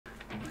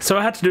So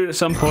I had to do it at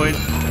some point.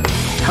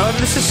 However,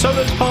 this is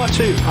Solos Part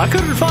 2. I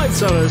couldn't find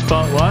Solos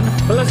Part 1,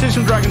 but let's do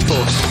some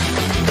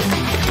Dragonforce.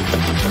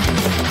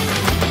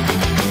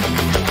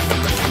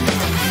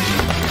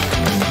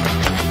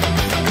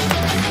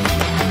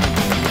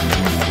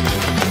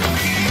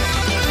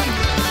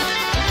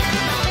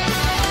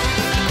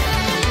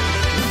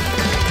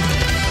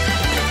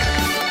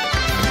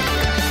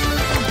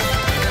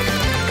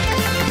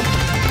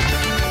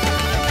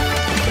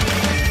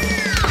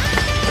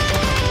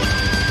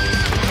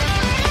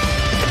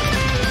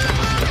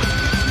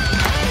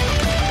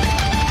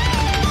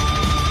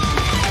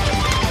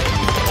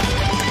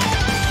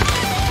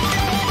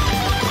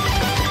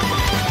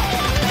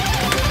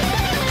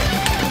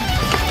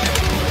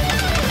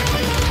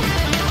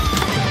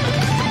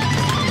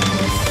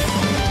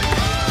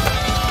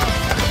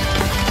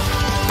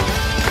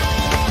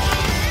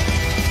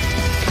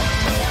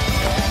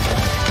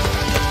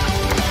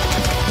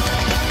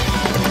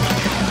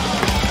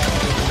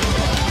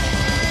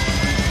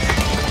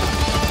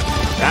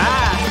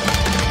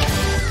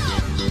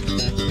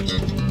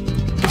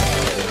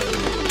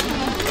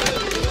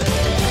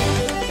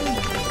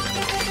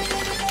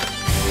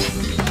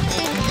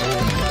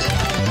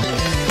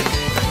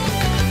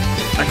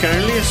 I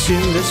can only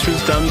assume this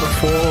was done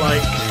before,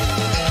 like,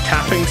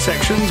 tapping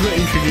sections were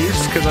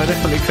introduced, because I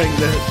definitely think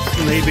that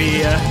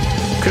maybe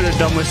could have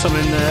done with some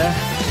in there.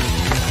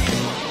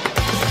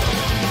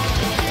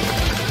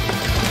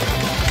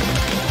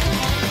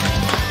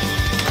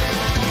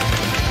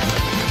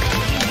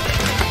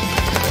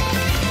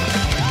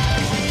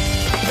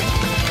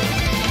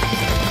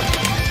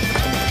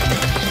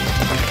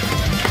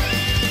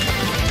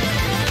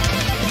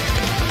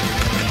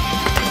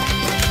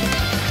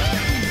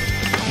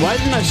 Why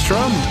didn't I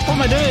strum? What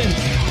am I doing?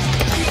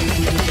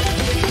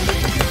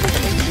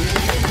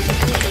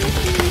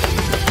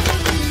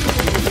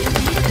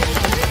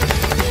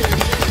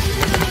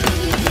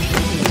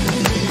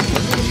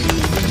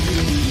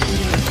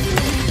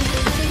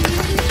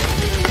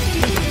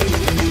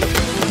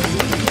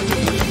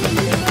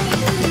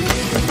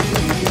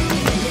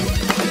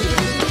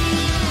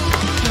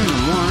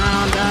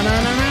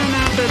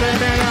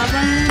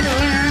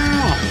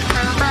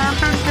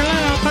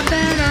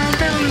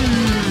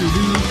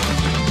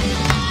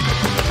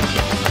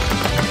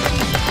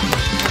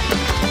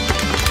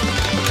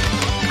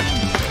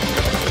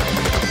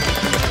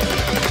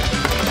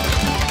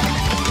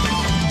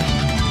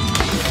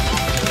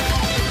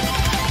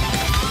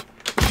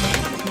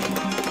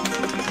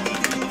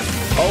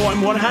 Oh,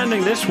 I'm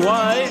one-handing this.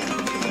 Why?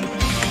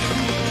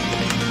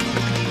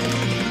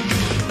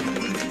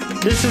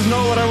 This is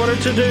not what I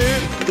wanted to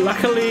do.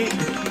 Luckily,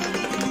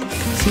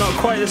 it's not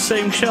quite the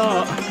same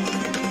shot.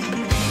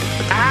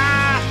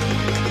 Ah!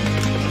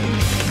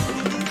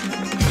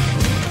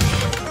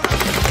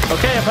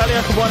 Okay, apparently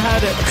I can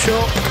one-hand it,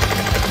 sure.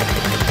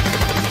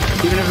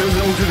 Even if it was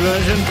an altered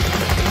version.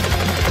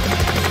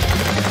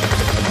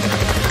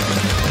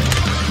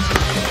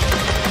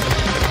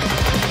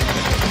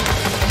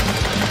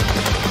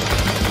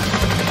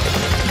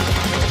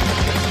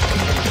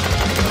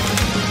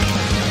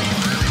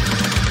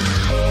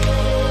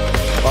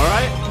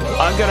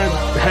 I'm gonna...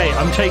 Hey,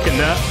 I'm taking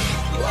that.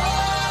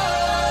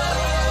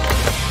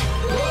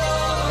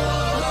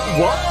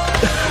 What?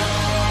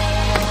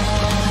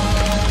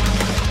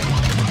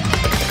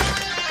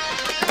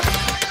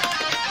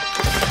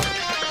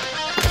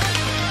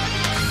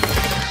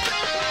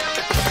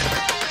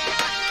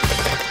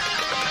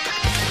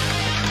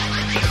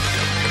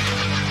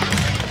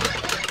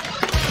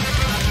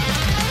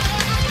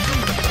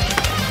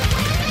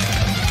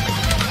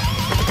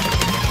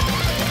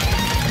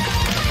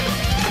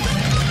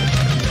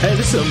 Hey,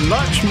 this is a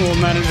much more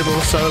manageable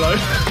solo.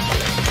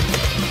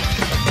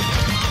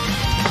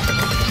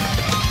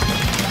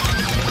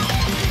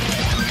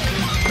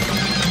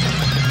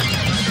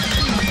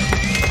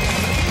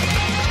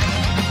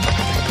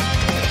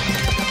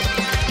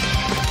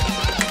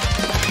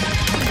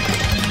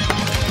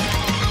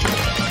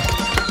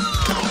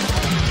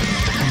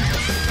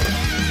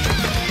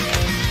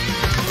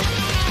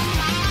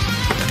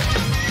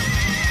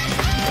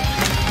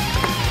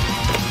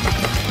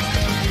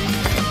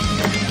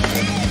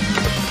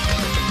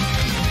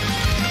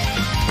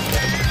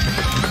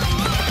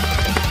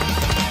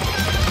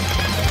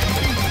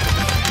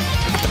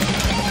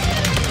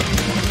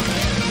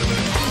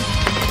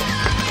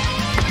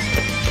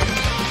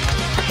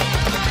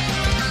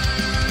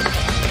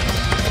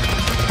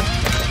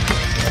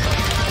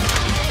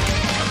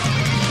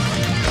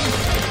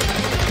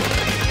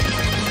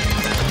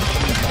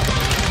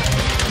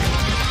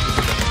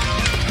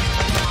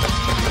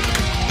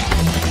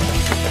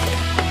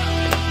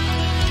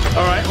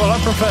 Well, I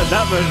preferred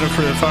that version of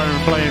Through the Fire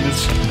and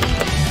Flames.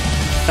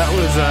 That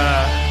was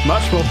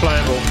much more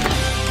playable.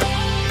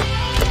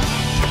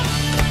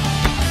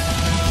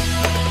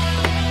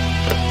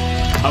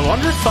 I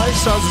wonder if 5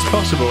 stars is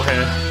possible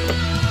here.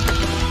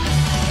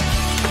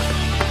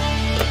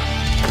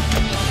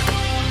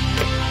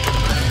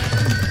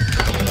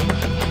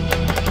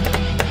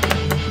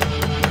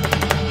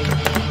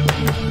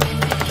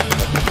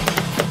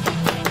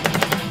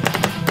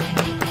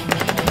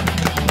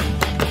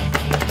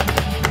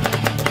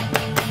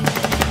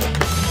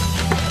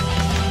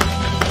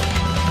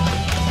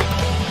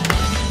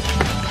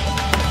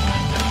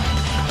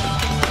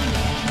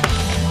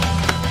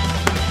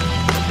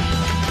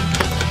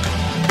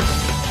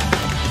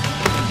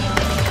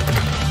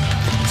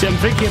 I'm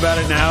thinking about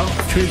it now,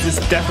 which means it's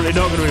definitely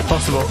not going to be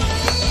possible.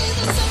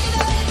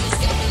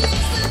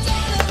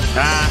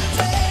 Ah,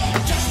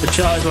 the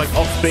chart is like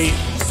offbeat.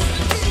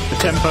 The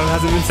tempo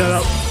hasn't been set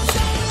up.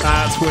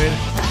 Ah, that's weird.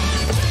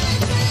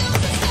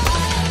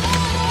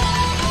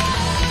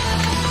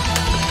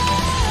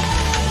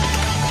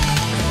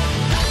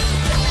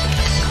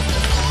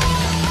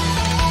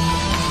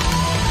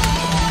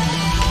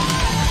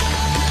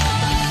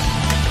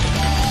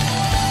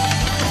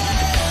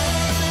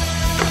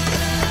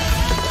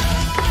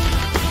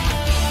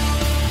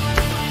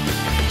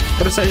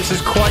 Gotta say, this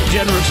is quite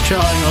generous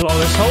charting a lot of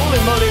this. Holy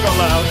moly, got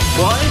loud.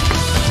 Why?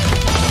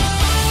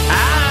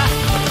 Ah!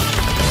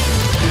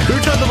 Who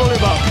turned the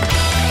volume up?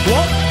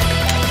 What?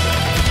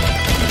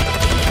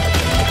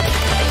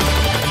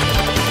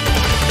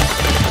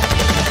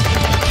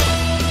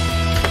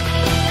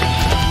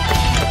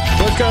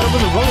 What's going on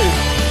with the volume?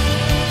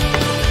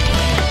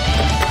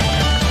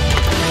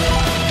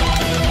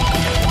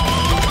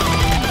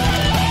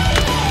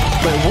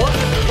 Wait, what?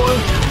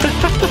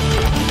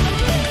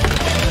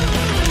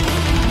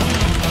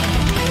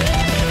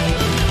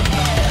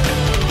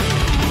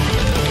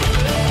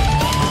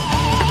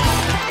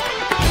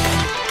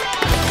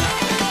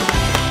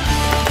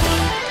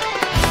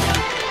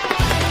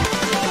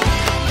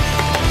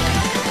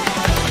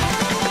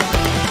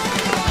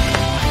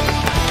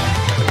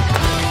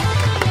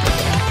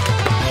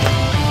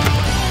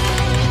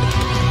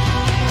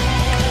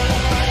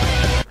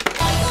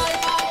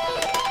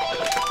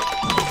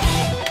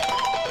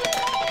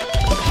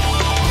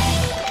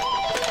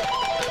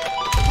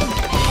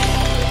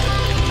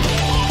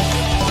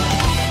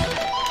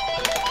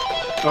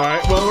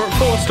 Alright, well, we're at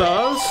 4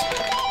 stars.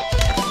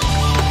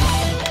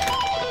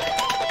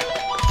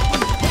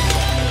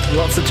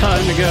 Lots of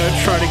time to go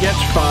to try to get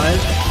to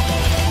 5.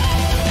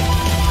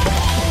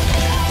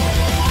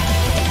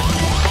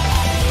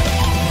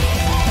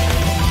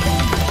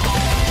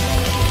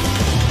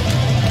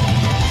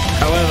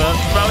 However,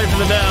 Valley for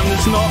the Damned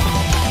is not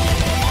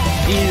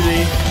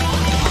easy.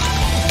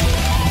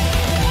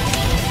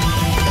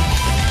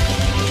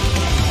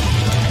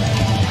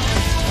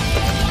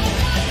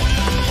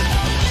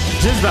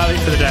 This is Valley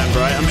for the Damned,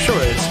 right? I'm sure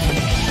it is.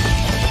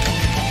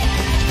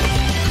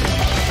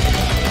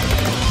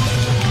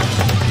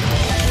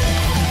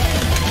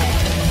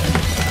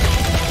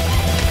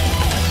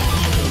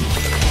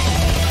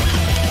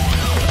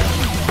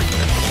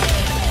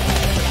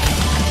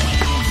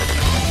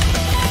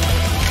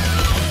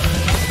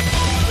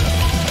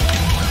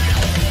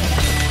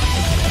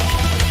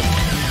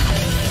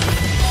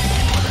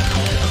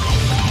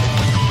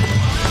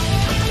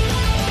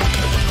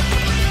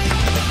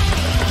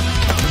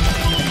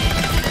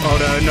 Oh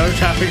no, no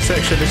tapping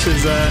section, this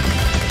is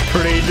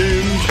pretty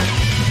doomed.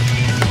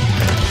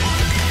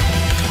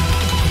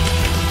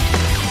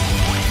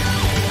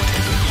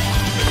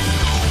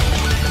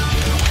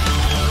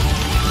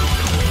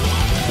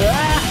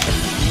 Ah!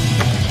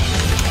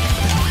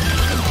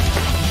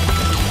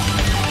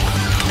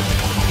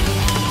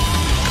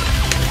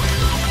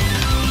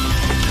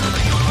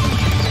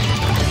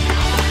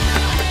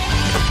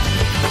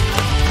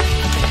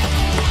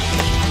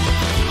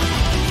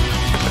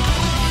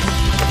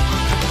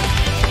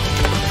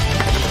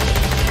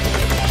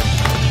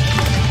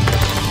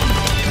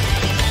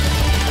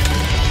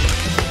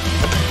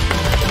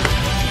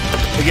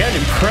 Again,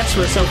 impressed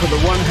myself with the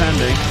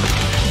one-handing.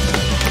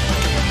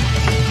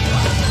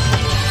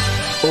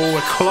 Oh,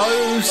 we're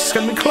close. It's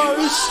gonna be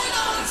close.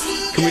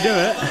 Can we do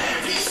it?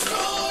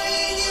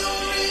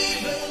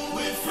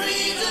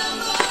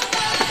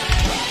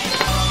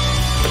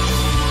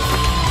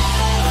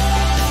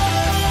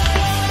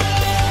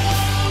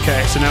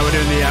 Okay, so now we're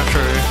doing the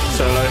outro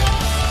solo.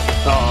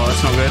 Oh,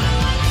 that's not good.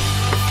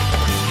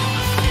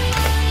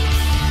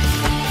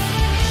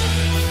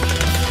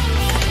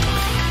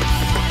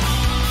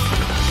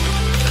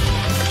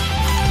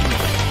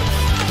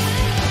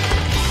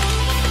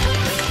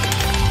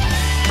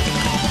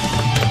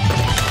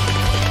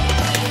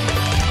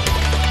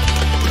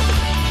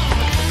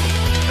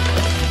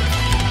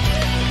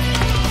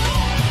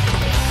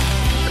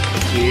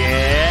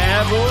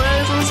 Yeah,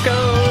 boys, let's go!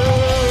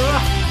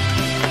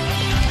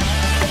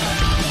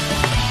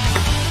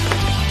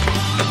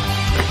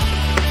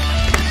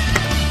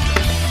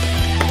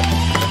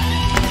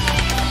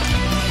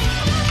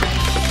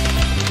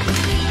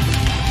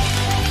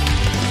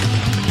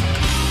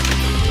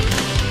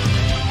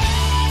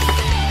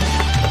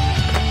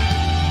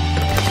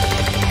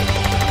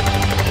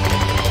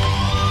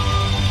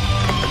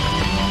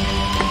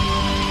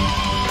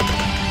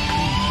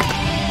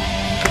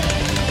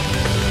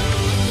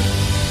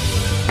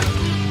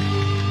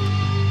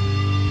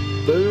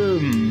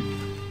 Boom.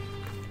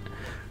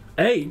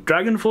 Hey,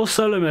 Dragonforce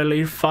solo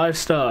medley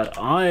 5-starred.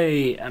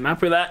 I am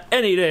happy with that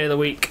any day of the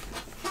week.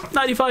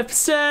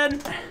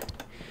 95%.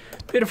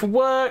 Beautiful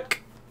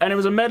work. And it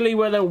was a medley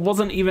where there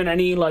wasn't even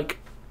any like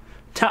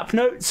tap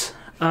notes,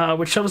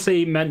 which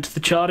obviously meant the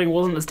charting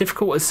wasn't as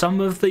difficult as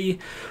some of the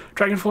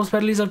Dragonforce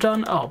medleys I've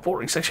done. Oh,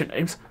 boring section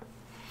names.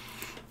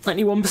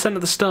 91%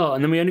 at the start,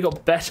 and then we only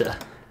got better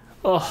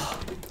Oh,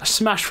 I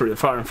smashed through the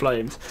Fire and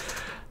Flames.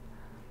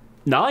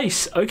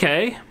 Nice,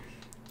 okay.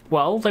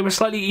 Well, they were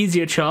slightly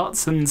easier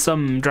charts than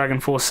some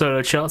Dragonforce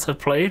solo charts I've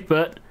played,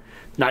 but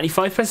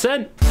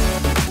 95%.